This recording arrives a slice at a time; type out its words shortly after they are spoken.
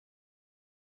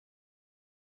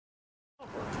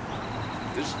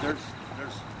There's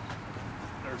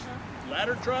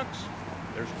ladder trucks,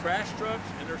 there's crash trucks,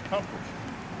 and there's pumpers.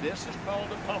 This is called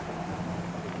a pumper,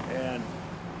 and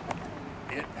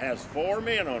it has 4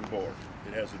 men on board.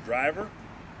 It has a driver,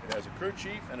 it has a crew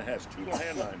chief, and it has 2 little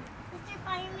hand linemen. Mr.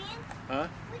 Fireman? Huh?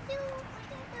 We do those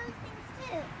things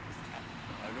too.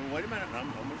 Wait a minute,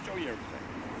 I'm going to show you everything,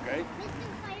 okay?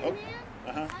 Mr. Fireman?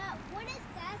 Uh-huh. What does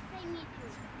that thing need to do?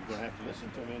 You're going to have to listen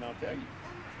to me and I'll tell you.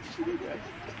 Okay.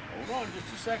 Hold on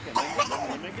just a second.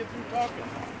 Let me get through talking.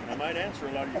 I might answer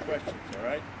a lot of your questions, all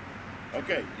right?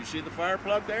 Okay, you see the fire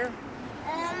plug there?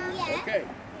 Yeah. Okay,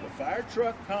 the fire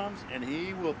truck comes and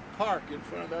he will park in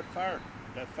front of that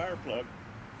fire plug,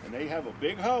 and they have a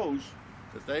big hose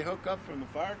that they hook up from the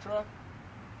fire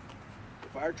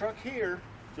truck here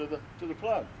to the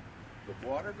plug. The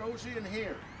water goes in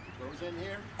here. It goes in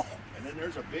here, and then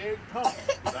there's a big pump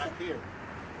back here.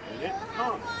 And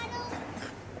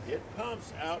it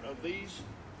pumps out of these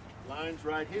lines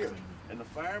right here. And the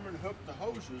firemen hook the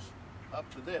hoses up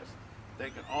to this.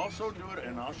 They can also do it,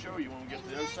 and I'll show you when we get to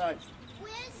the other side.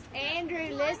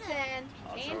 Andrew, listen.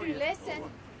 Andrew, listen.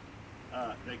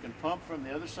 They can pump from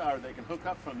the other side, or they can hook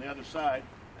up from the other side,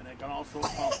 and they can also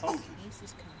pump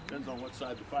hoses. Depends on what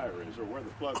side the fire is or where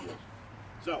the plug is.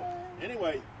 So,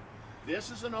 anyway, this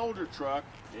is an older truck,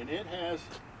 and you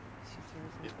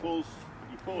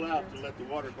pull out to let the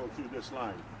water go through this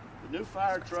line. The new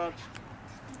fire trucks,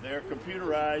 they're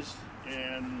computerized,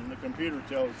 and the computer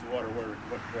tells the water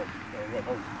what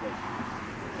hose to go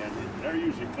through. And they're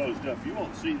usually closed up. You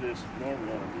won't see this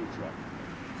normally on a new truck.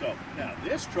 So, now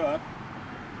this truck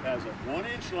has a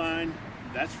 1-inch line.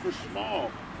 That's for small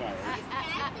fires.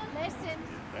 Listen.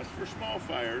 That's for small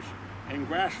fires and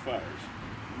grass fires.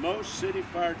 Most city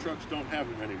fire trucks don't have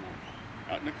them anymore.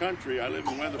 Out in the country, I live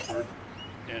in Weatherford,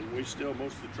 and most of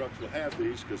the trucks will have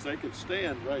these because they can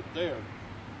stand right there,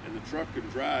 and the truck can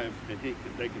drive, and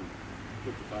they can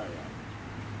put the fire out.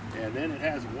 And then it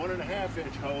has a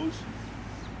 1.5-inch hose,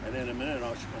 and in a minute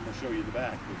I'm going to show you the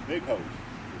back with the big hose.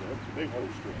 The big hose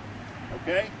to it.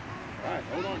 Okay? All right,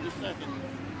 hold on just a second.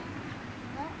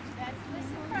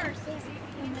 Listen first.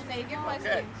 You can save your questions.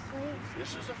 Okay,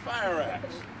 this is a fire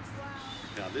axe.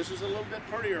 Now this is a little bit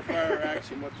prettier fire axe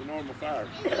than what the normal fire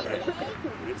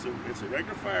is. It's a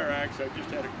regular fire axe. I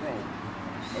just had it chrome.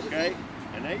 Okay,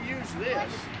 and they use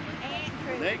this.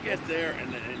 When they get there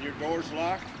and your door's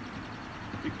locked,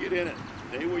 to get in it,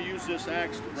 they will use this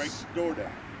axe to break the door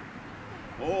down.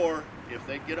 Or if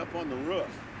they get up on the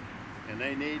roof and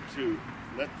they need to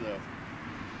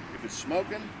if it's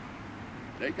smoking,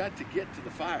 they got to get to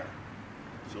the fire.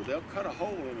 So they'll cut a hole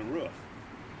in the roof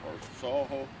or saw a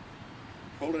hole,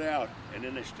 pull it out, and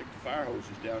then they stick the fire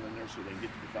hoses down in there so they can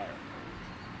get to the fire.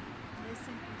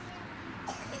 Listen.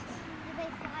 Do they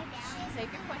fly down?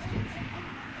 Save your questions.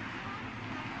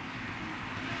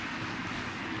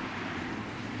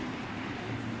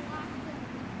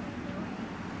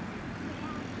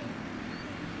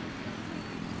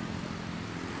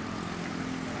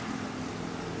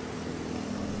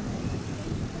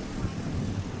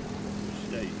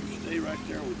 Stay right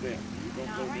there with them. You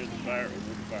don't go near the fire or near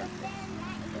the fire truck.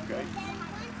 Okay?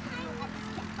 One time with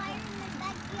the fire in the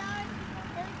backyard,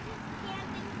 there was just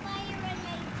camping fire, and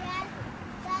my dad was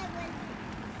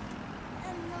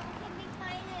camping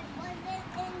fire, and it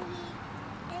wasn't,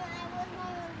 and I was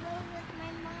on the road with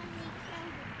my mom, and he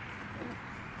camped.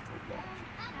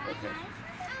 Okay.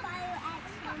 Fire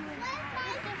accident. I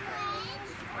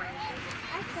saw a fire.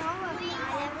 I saw a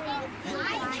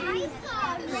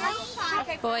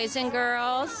Boys and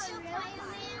girls.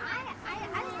 I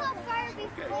saw fire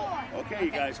before. Okay,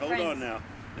 you guys, hold on now.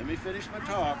 Let me finish my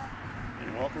talk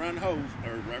and walk around the hose,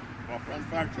 or walk around the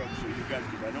fire truck so you guys,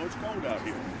 because I know it's cold out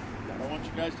here. I don't want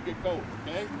you guys to get cold,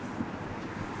 okay?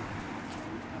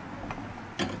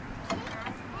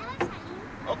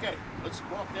 Okay, let's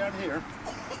walk down here.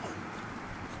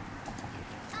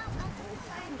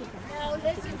 No,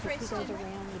 listen, Trinty. Goes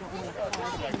around, you don't want a car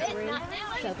to come through,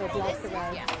 so they'll block the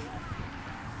road.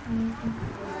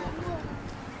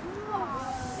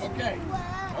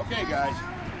 Okay, guys.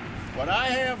 What I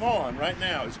have on right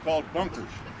now is called bunkers.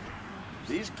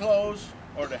 These clothes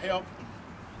are to help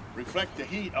reflect the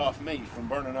heat off me from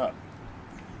burning up.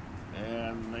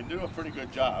 And they do a pretty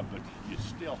good job, but it's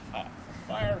still hot.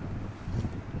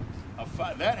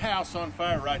 That house on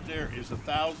fire right there is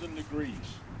 1,000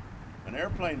 degrees. An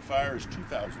airplane fire is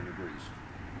 2,000 degrees.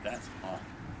 That's hot.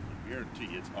 I guarantee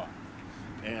it's hot.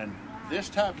 And this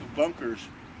type of bunkers,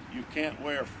 you can't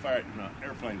wear fighting an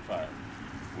airplane fire.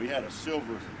 We had a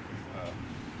silver,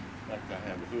 like I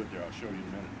have a hood there, I'll show you in a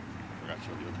minute. I forgot to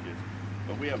show the other kids.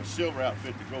 But we have a silver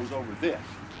outfit that goes over this.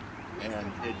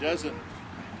 And it doesn't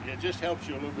it just helps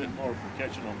you a little bit more for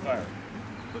catching on fire.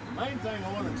 But the main thing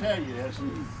I want to tell you is,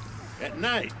 at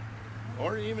night,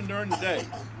 or even during the day,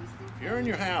 if you're in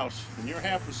your house and you're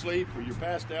half asleep or you're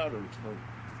passed out, or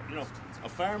you know, a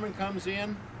fireman comes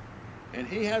in and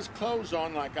he has clothes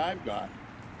on like I've got.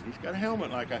 He's got a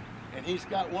helmet and he's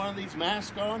got one of these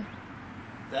masks on.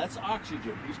 That's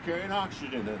oxygen. He's carrying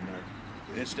oxygen in there.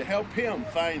 It's to help him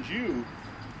find you,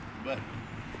 but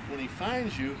when he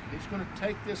finds you, he's going to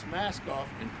take this mask off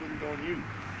and put it on you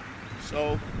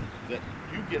so that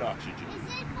you get oxygen.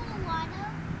 Is it full of water?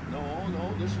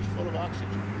 No, this is full of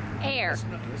oxygen. Air.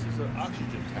 This is an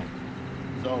oxygen tank.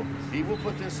 So he will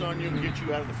put this on you and get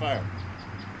you out of the fire.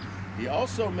 He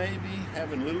also may be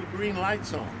having little green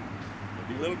lights on.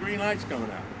 There'll be little green lights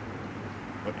coming out.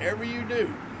 Whatever you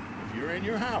do, if you're in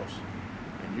your house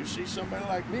and you see somebody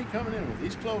like me coming in with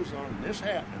these clothes on, and this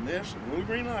hat, and this, and little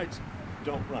green lights,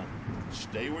 don't run.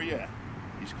 Stay where you're at.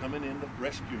 He's coming in to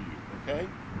rescue you, okay?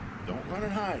 Don't run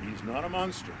and hide. He's not a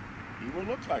monster. He will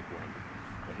look like one,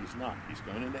 but he's not. He's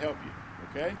coming in to help you,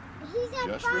 okay?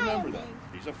 Just remember that.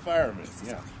 He's a fireman,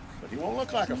 yeah. But he won't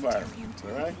look like a fireman,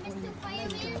 all right? Mr.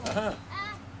 Fireman? Uh-huh.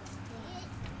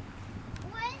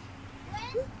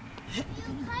 When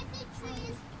you cut the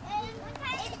trees and it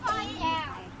falls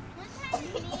down, what kind of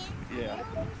man? Yeah.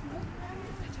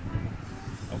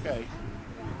 Okay.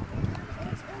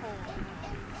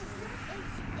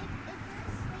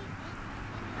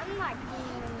 I'm not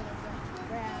getting in the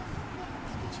ground.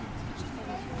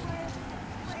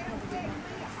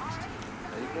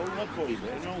 They go look for you.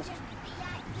 They know.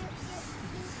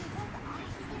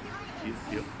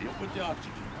 He'll put the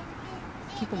oxygen.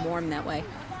 Keep them warm that way.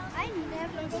 I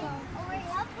never saw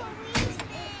a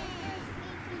policeman.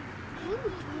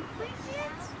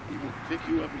 He will pick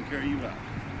you up and carry you out.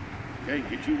 Okay,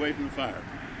 get you away from the fire.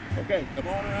 Okay, come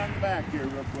on around the back here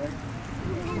real quick.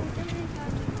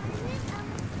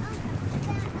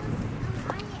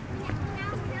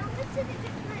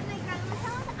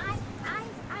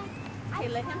 Okay,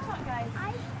 let him talk, guys. I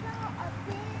saw a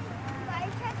big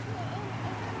fire truck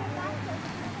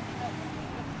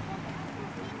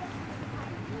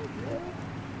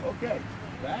Okay,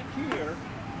 back here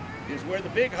is where the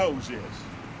big hose is.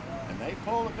 And they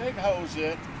pull the big hose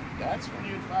in. That's when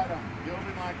you'd fight a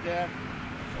building like that,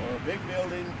 or a big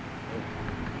building, or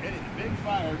any big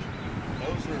fires.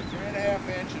 Those are 3.5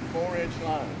 inch and 4 inch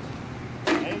lines.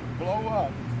 They blow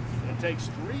up. It takes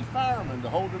 3 firemen to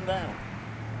hold them down.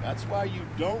 That's why you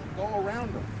don't go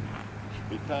around them.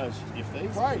 Because if they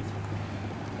bite,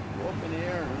 go up in the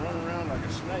air and run around like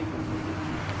a snake.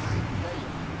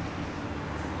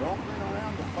 Don't get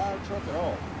around the fire truck at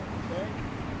all, okay?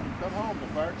 You come home, the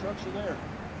fire trucks are there.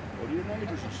 Go to your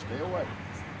neighbors and stay away,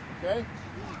 okay?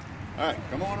 All right,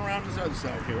 come on around this other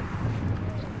side here.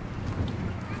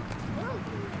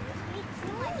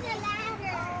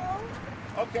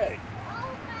 Okay,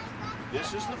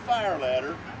 this is the fire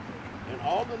ladder, and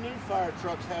all the new fire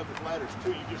trucks have the ladders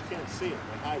too. You just can't see them,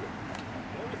 they hide them.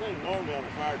 Everything normally on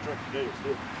a fire truck today is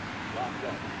hidden, locked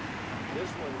up. This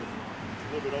one is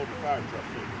a little bit older fire truck,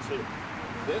 so you can see it.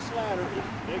 This ladder is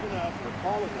big enough or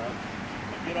tall enough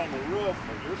to get on the roof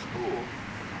of your school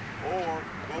or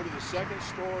go to the 2nd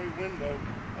story window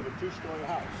of a 2-story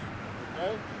house,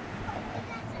 okay?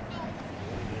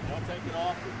 And they'll take it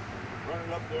off and run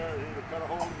it up there and either cut a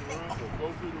hole in the roof or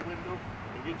go through the window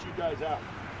and get you guys out,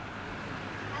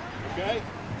 okay?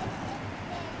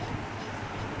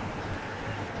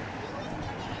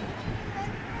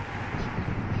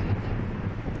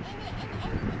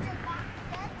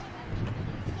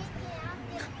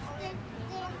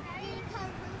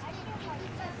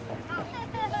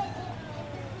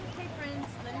 Okay, friends,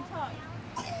 let him talk.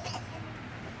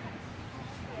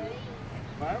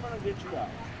 Fireman will get you out,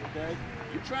 okay?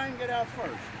 You try and get out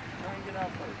first.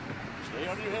 Stay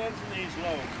on your hands and knees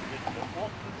low. Don't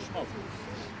walk through the smoke.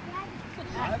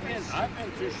 I've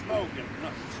been through smoke and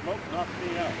smoke knocked me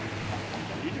out.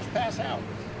 You just pass out.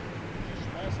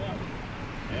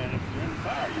 And if you're in the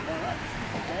fire, you burn up,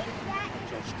 okay?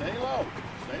 So stay low.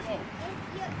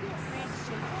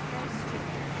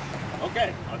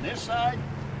 Okay, on this side,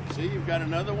 see you've got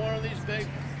another one of these big,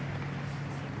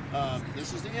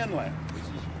 this is the inlet. This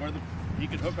is where you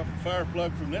could hook up a fire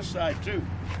plug from this side too.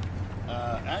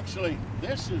 Actually,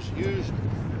 this is used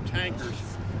for tankers.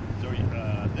 So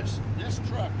this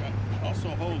truck also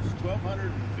holds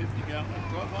 1,250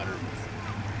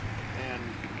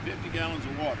 gallons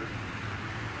of water.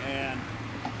 And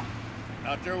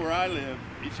out there where I live,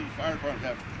 each of the fire departments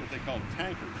have what they call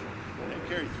tankers. They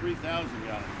carry 3,000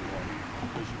 gallons of water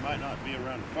because you might not be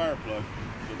around the fire plug.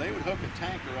 So they would hook a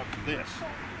tanker up to this,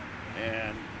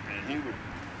 and he would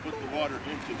put the water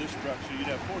into this truck, so you'd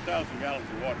have 4,000 gallons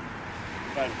of water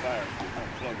to fight a fire if you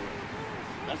plug it.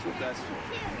 That's what that's for.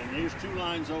 And here's two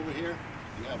lines over here.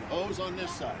 You have a hose on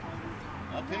this side.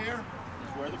 Up here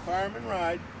is where the firemen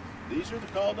ride. These are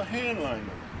called the hand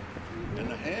linemen. And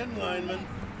the hand linemen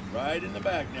ride in the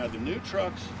back. Now the new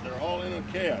trucks, they're all in a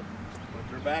cab, but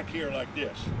they're back here like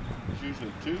this. There's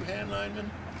usually two hand linemen,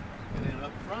 and then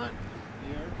up front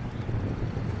here.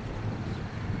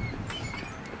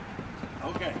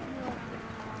 Okay,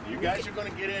 you guys are going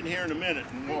to get in here in a minute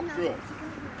and walk through it.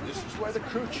 This is where the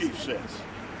crew chief sits.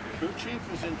 The crew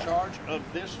chief is in charge of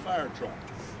this fire truck.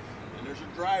 And there's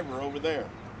a driver over there.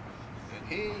 And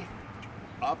he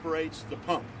operates the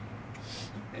pump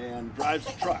and drives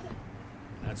the truck.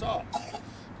 And that's all.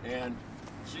 And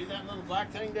see that little black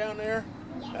thing down there?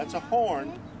 That's a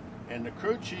horn. And the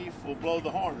crew chief will blow the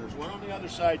horn. There's one on the other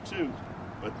side too.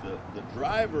 But the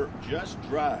driver just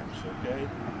drives, okay?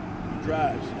 He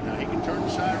drives. Now he can turn the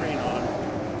siren on,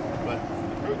 but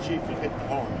the crew chief will hit the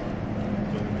horn.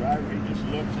 So the driver, he just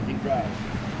looks and he drives.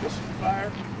 This is the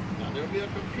fire. Now there'll be a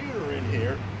computer in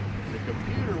here, and the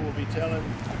computer will be telling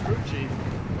the crew chief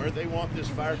where they want this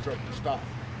fire truck to stop.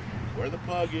 Where the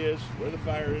plug is, where the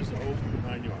fire is, the whole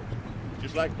 9 yards.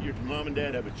 Just like your mom and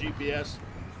dad have a GPS,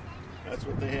 that's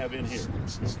what they have in here,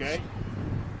 okay?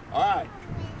 All right,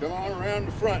 come on around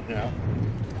the front now.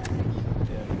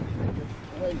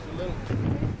 Wait a little.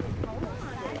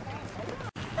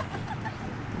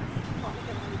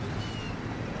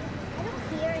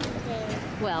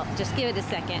 Well, just give it a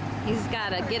second. He's got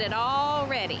to get it all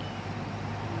ready.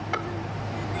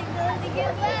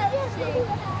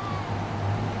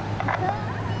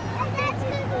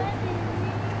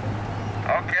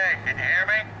 Okay, can you hear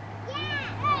me?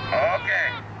 Yeah. Okay.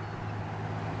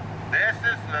 This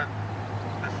is the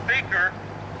speaker.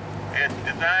 It's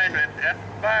designed at the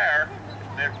fire.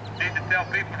 They need to tell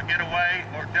people to get away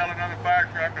or tell another fire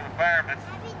truck or the firemen.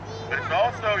 But it's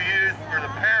also used for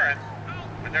the parents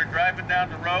when they're driving down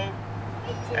the road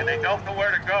and they don't know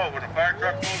where to go. When a fire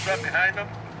truck pulls up behind them,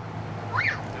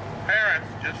 the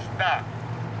parents just stop.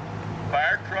 The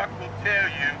fire truck will tell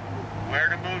you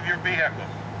where to move your vehicle.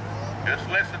 Just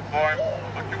listen for him,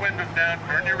 put your windows down,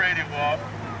 turn your radio off,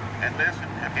 and listen.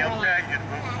 If he'll tell you to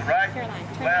move to the right,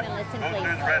 left, go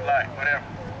through the red light, whatever.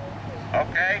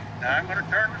 Okay, now I'm going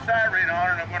to turn the siren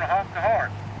on and I'm going to honk the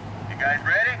horn. You guys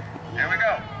ready? Here we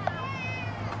go.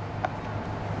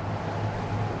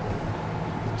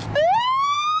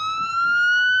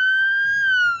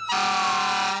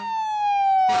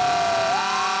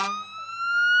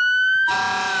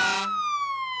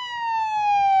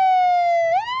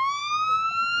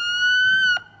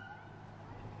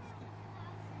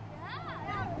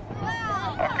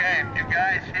 Okay, if you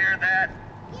guys hear that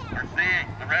or see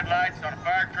the red lights on a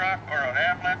fire truck or an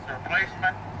ambulance or a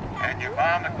policeman, and your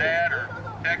mom and dad are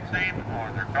texting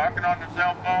or they're talking on their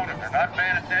cell phone and they're not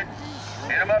paying attention,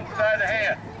 hit them upside the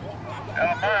head. Tell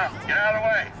them, Mom, get out of the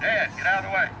way. Dad, get out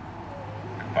of the way.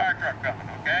 There's a fire truck coming,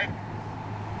 okay?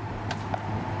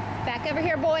 Back over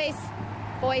here, boys.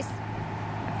 Boys,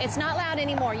 it's not loud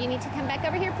anymore. You need to come back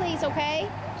over here, please, okay?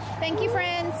 Thank you,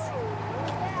 friends.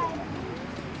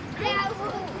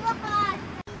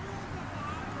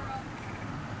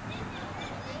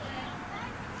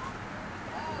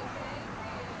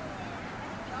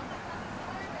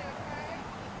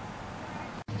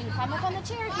 You can climb up on the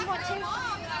chair if you want to.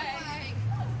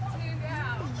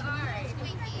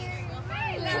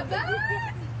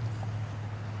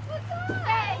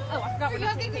 Oh, I forgot we're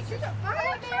not taking pictures.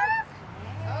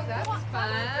 Oh, that's fun.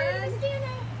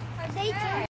 They